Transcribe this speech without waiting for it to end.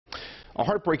A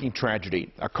heartbreaking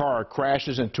tragedy. A car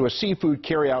crashes into a seafood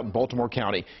carryout in Baltimore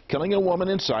County, killing a woman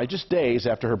inside just days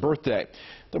after her birthday.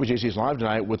 WJZ is live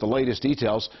tonight with the latest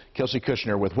details. Kelsey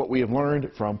Kushner with what we have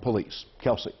learned from police.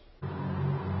 Kelsey.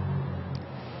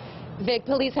 Vic,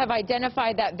 police have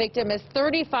identified that victim as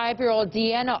 35-year-old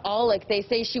Deanna Aulick. They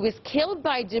say she was killed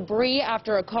by debris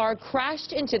after a car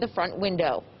crashed into the front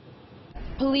window.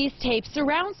 Police tape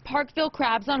surrounds Parkville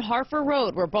Crabs on Harford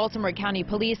Road, where Baltimore County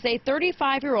police say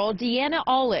 35-year-old Deanna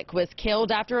Aulick was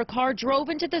killed after a car drove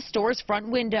into the store's front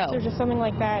window. There's just something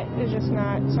like that is just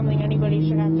not something anybody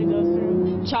should have to go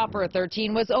through. Chopper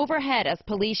 13 was overhead as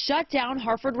police shut down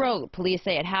Harford Road. Police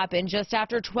say it happened just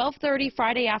after 12:30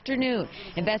 Friday afternoon.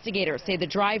 Investigators say the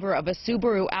driver of a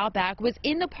Subaru Outback was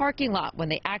in the parking lot when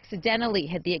they accidentally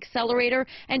hit the accelerator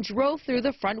and drove through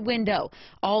the front window.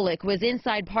 Aulick was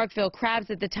inside Parkville Crabs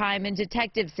at the time, and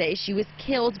detectives say she was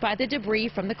killed by the debris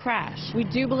from the crash. We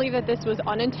do believe that this was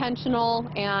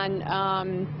unintentional,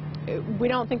 and we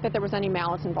don't think that there was any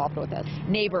malice involved with this.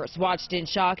 Neighbors watched in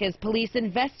shock as police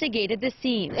investigated the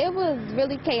scene. It was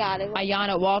really chaotic.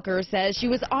 Ayanna Walker says she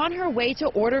was on her way to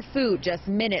order food just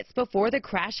minutes before the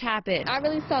crash happened. I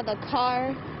really saw the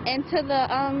car into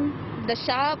the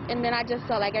shop, and then I just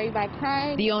saw like everybody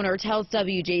crying. The owner tells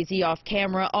WJZ off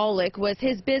camera Aulick was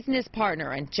his business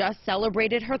partner and just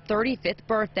celebrated her 35th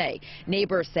birthday.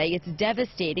 Neighbors say it's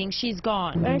devastating she's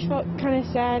gone. I felt kind of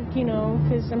sad, you know,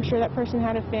 because I'm sure that person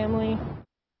had a family.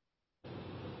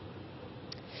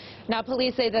 Now,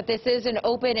 police say that this is an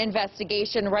open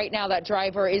investigation. Right now, that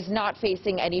driver is not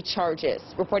facing any charges.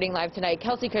 Reporting live tonight,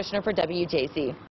 Kelsey Kushner for WJZ.